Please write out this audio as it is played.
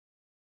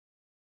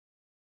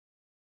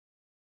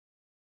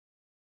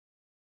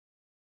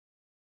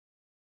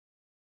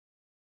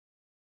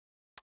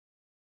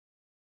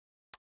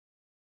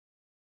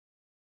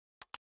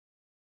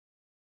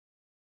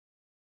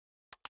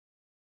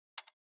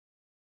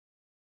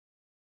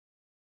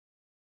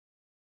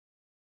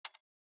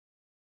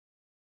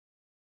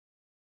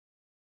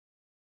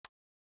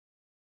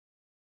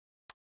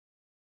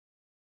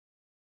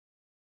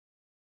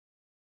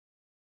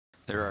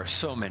There are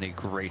so many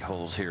great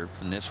holes here,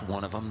 and this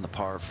one of them, the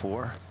par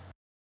 4.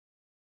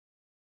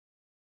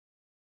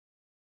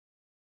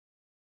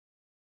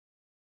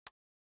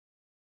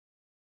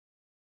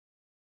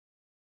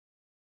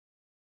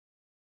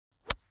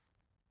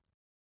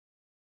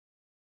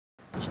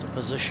 Just a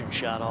position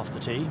shot off the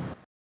tee.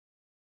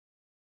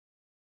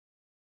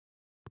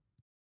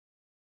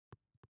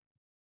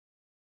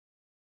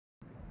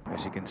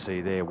 As you can see,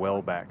 they're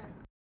well back.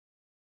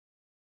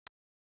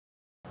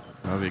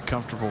 That'll be a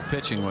comfortable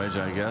pitching wedge,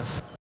 I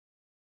guess.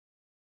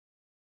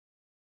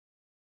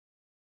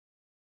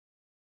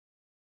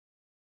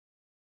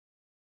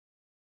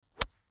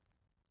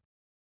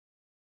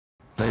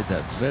 Played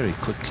that very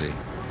quickly.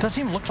 Doesn't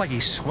even look like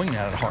he's swinging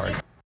at it hard.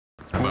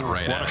 But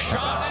right What out a of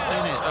shot!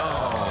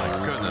 Oh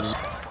my goodness.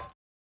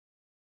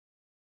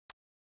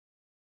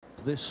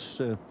 This,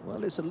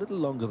 well, it's a little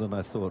longer than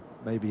I thought,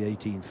 maybe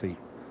 18 feet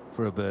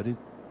for a birdie.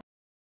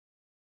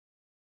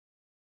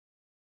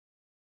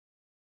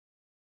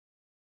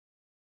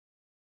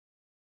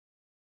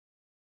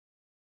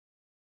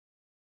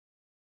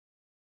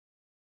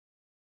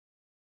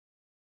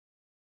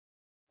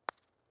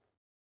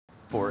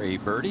 For a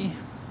birdie,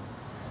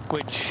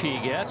 which he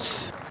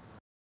gets.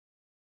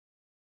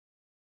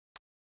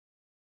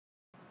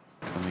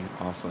 Coming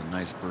off a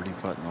nice birdie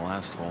putt in the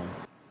last hole.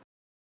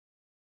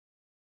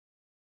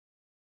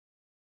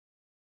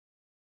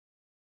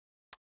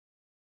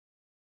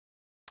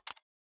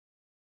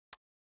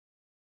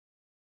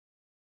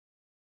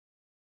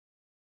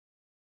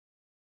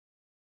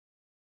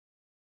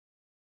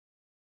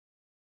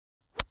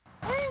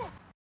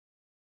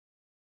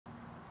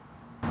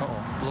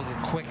 Uh-oh, a little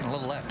quick and a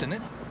little left, isn't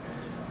it?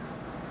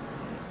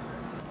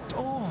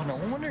 Oh, no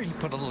wonder he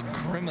put a little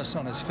grimace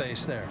on his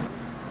face there.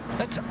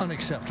 That's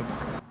unacceptable.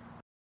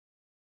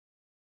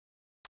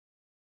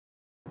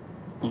 A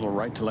little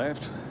right to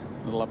left,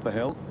 a little up the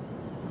hill.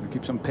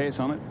 Keep some pace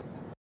on it.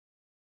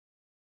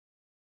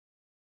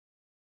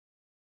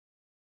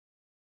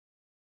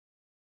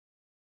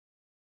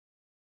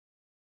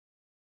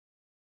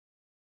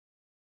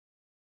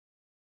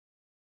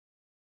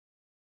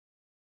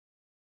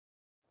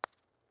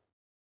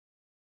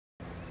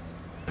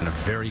 And a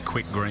very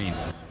quick green.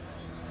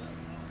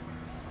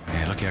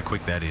 Yeah, look how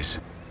quick that is.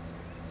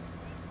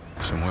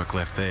 Some work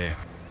left there.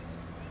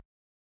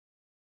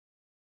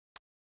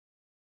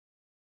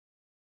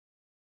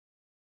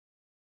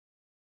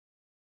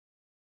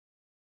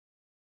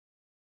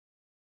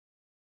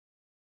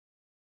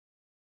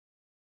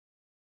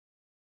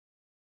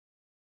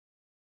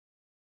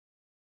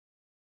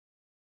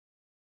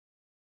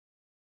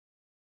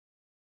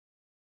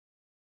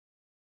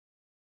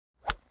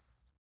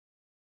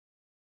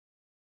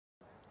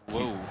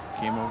 Whoa,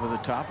 came over the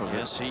top of it.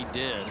 Yes, he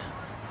did.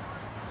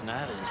 And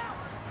that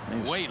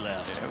is way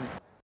left.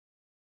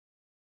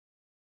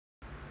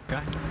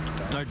 Okay,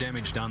 no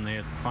damage done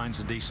there. Finds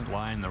a decent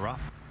lie in the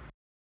rough.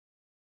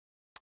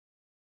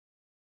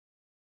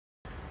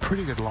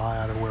 Pretty good lie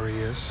out of where he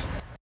is.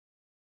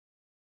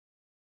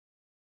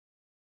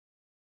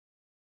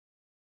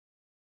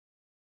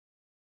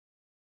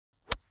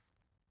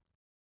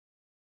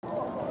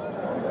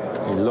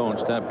 He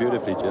launched that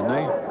beautifully, didn't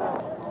he?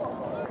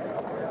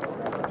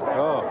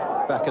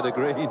 Oh, back of the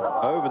green,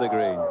 over the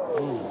green.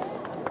 Ooh.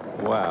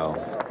 Wow.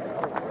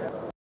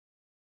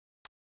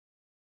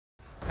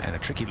 And a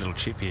tricky little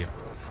chip here.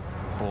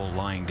 Ball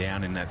lying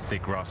down in that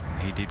thick rough.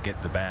 He did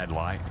get the bad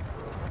lie.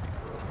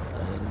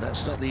 And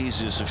that's not the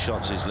easiest of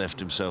shots he's left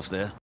himself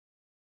there.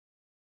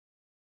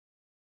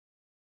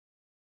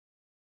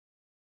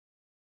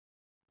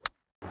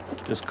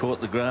 Just caught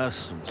the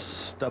grass and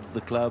stubbed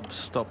the club,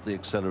 stopped the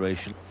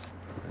acceleration.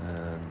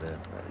 And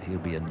he'll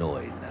be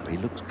annoyed now. He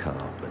looks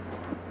calm, but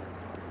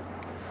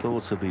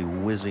thoughts will be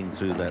whizzing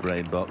through that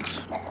rain box.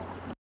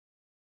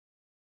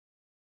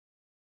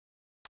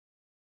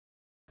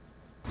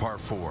 Par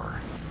 4.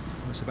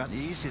 It's about the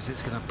easiest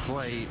it's going to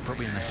play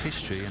probably in the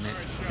history, and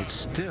it's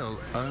still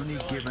only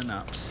given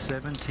up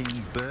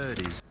 17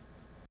 birdies.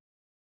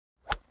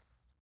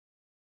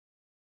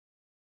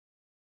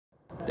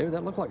 David,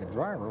 that looked like a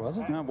driver,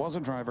 wasn't it? No, it was a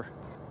driver.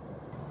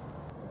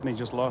 And he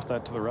just lost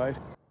that to the right.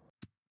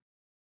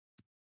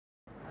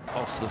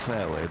 Off the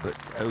fairway, but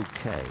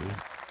okay.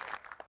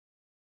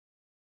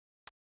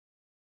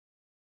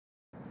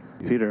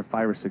 Peter,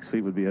 5 or 6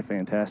 feet would be a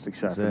fantastic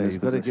shot from this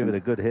You've got to give position. it a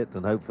good hit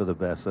and hope for the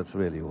best. That's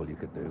really all you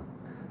can do.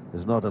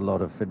 There's not a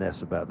lot of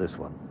finesse about this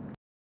one.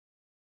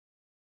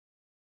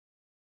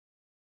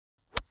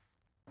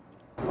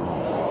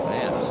 Oh,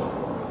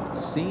 Man,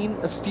 seen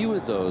a few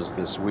of those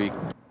this week.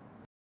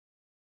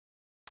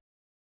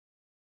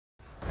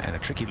 And a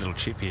tricky little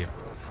chip here.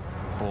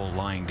 Ball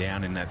lying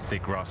down in that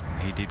thick rough.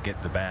 He did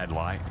get the bad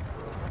lie.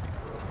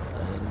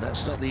 And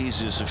that's not the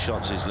easiest of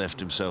shots he's left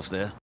himself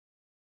there.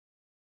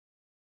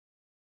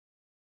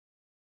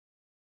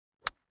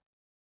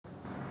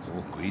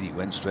 Oh, Greedy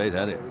went straight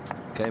at it.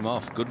 Came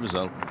off. Good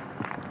result.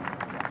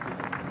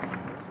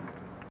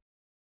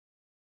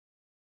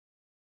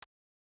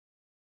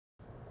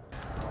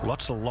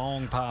 Lots of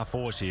long par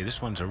fours here.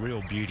 This one's a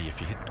real beauty.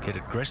 If you get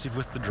aggressive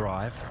with the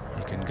drive,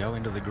 you can go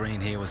into the green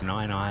here with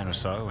 9 iron or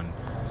so and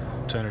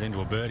turn it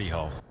into a birdie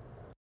hole.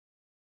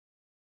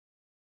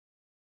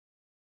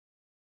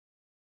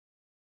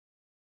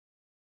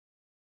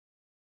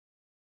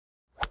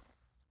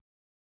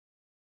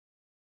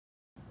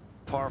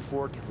 Par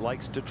 4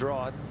 likes to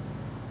draw it.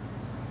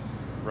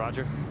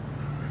 Roger.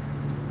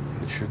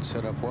 It should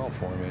set up well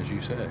for him, as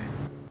you say.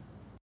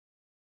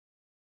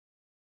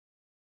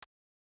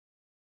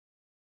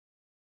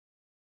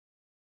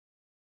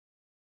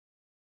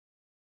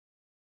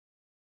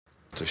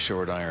 It's a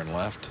short iron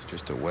left,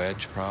 just a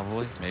wedge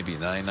probably, maybe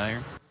 9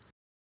 iron.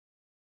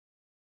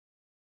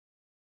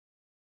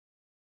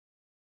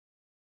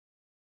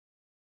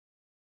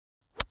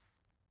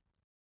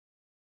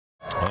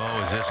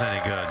 Oh, is this any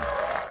good?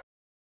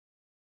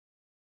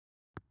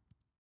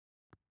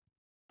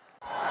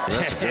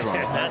 That's a good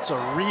one. That's a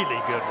really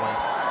good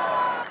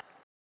one.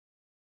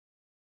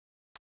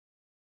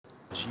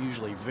 He's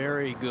usually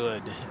very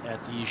good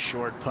at these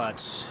short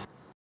putts.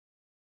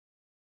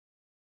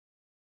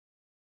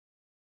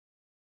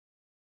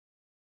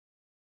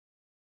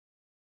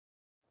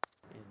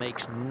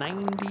 Makes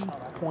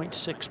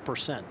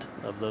 90.6%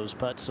 of those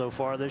putts so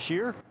far this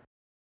year.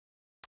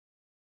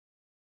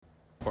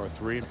 Par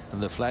 3.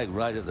 And the flag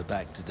right at the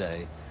back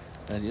today.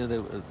 And, you know, they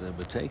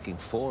were taking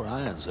 4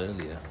 irons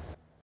earlier.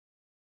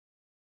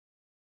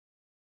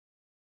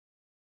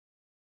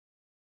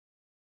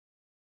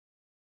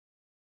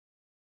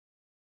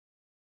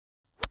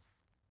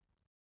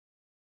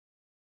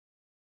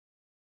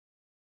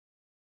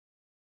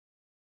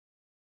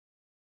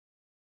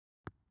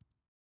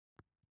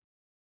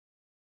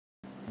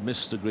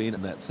 Missed the green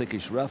in that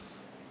thickish rough.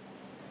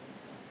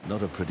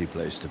 Not a pretty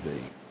place to be.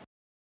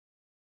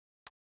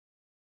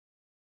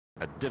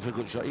 A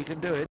difficult shot. You can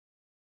do it.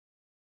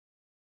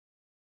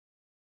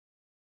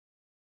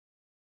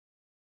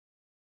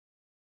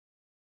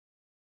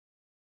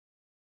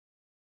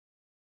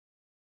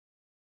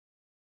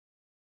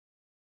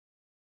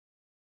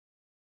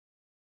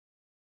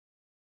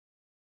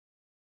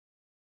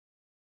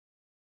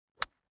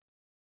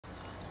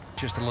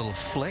 Just a little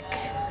flick.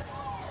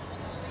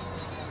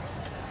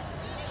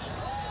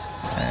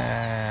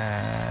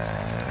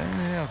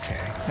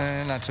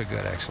 Okay, not so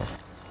good, actually.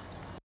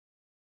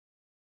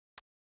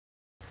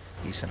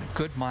 He's in a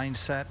good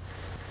mindset.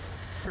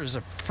 There's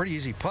a pretty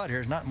easy putt here.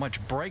 There's not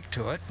much break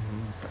to it.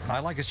 I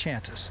like his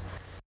chances.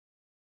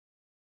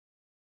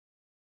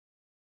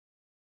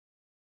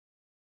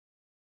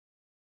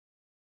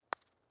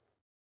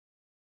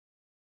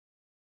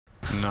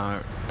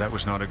 No, that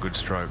was not a good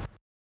stroke.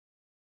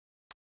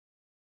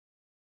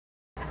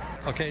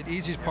 Okay, the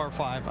easiest par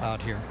 5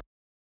 out here.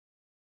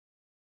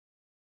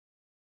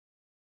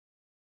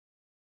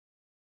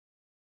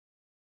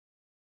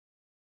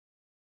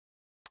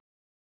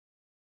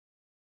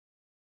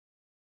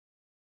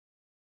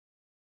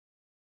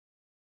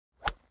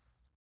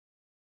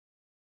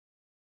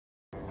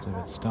 So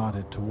it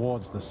started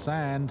towards the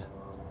sand.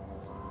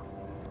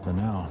 So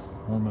now,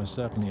 almost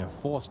certainly a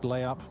forced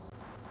layup.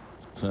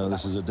 So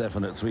this is a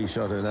definite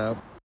 3-shotter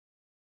now.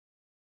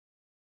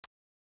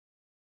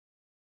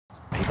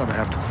 You're going to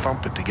have to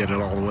thump it to get it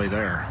all the way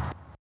there.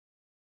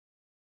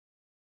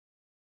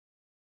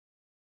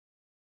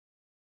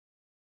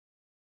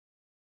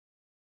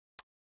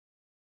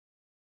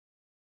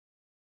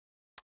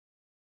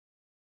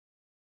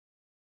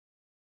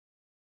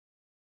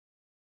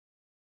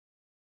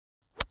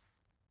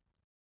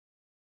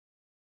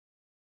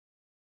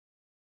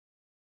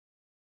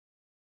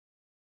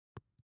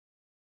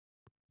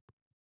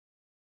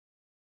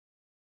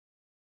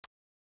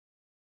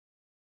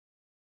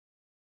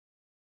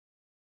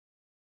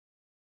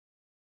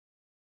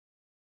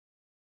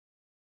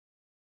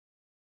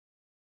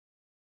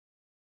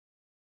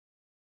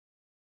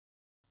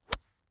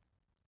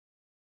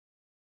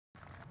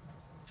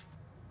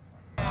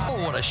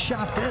 Oh, what a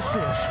shot this is.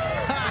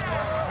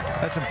 Ha!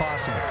 That's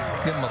impossible.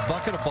 Give him a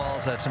bucket of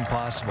balls, that's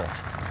impossible.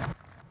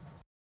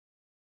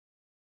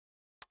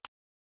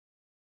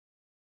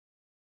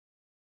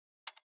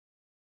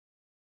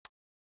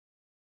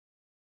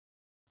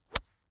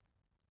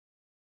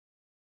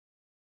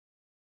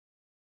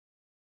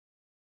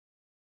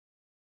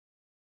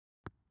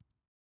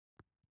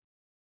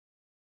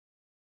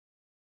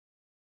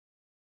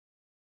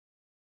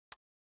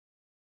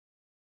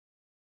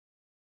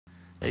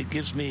 It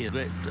gives me a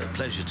great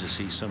pleasure to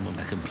see someone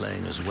back and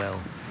playing as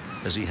well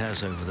as he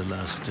has over the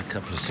last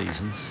couple of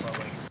seasons.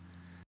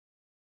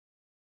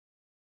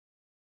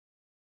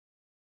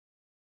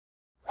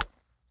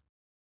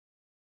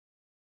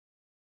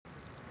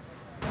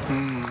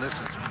 This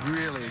is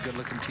really a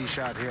good-looking tee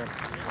shot here.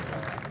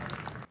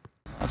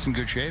 That's in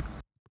good shape.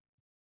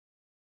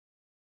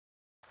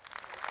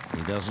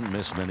 He doesn't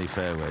miss many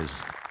fairways.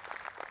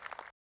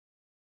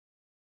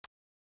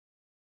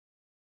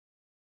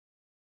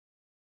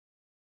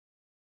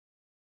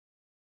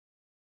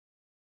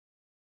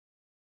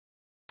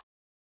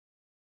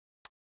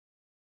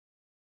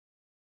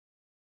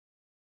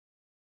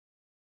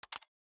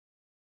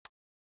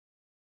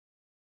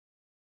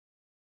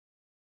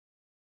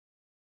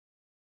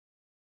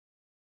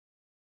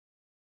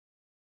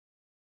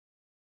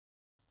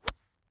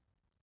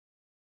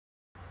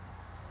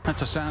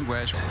 That's a sound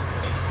wedge. Well,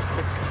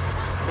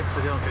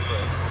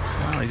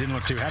 he didn't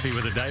look too happy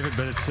with it, David,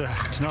 but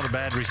it's not a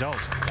bad result.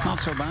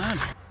 Not so bad.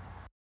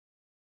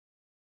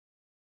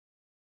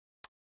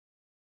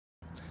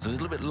 It's a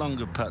little bit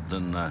longer putt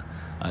than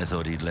I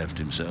thought he'd left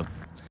himself.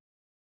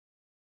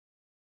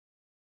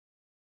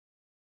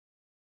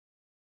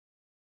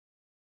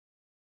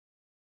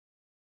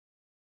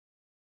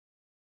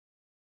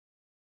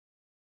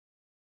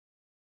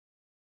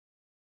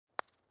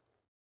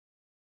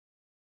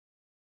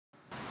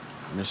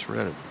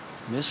 Misread it.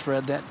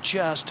 Misread that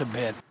just a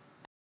bit.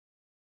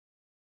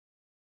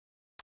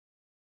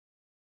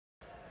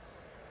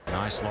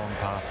 Nice long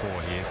par 4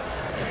 here.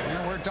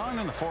 Yeah, we're down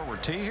in the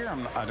forward tee here.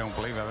 I don't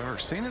believe I've ever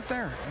seen it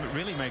there. It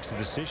really makes the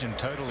decision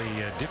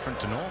totally different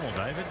to normal,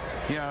 David.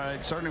 Yeah,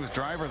 it certainly with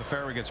driver, the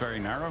fairway gets very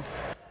narrow.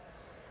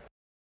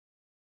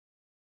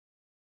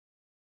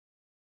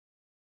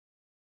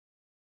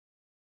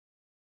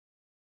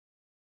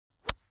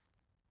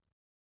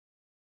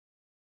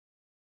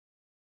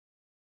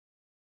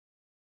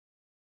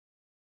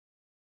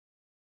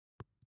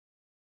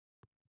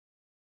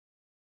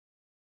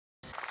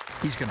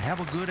 He's going to have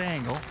a good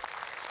angle.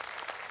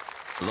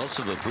 Lots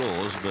of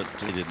applause, but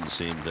he didn't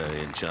seem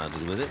very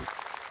enchanted with it.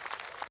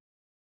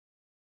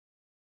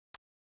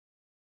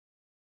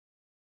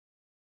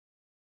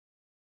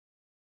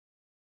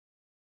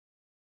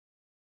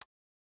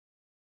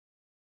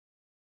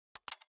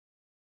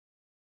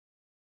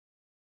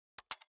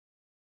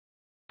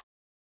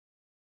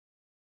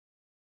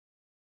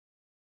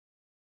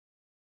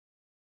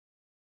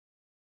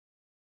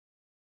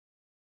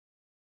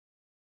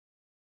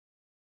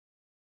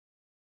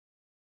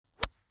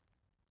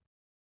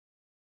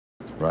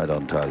 Right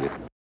on target.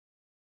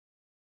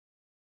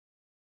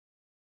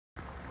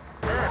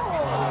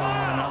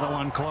 Another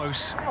one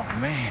close.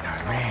 Man,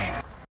 oh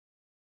man.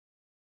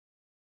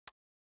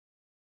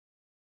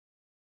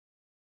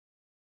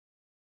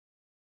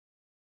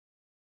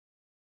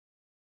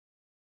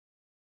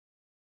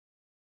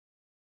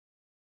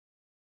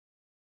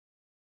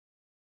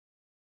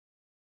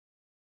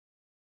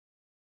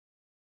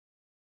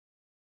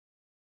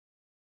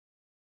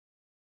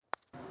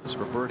 This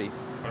for birdie.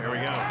 Here we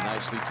go.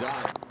 Nicely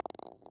done.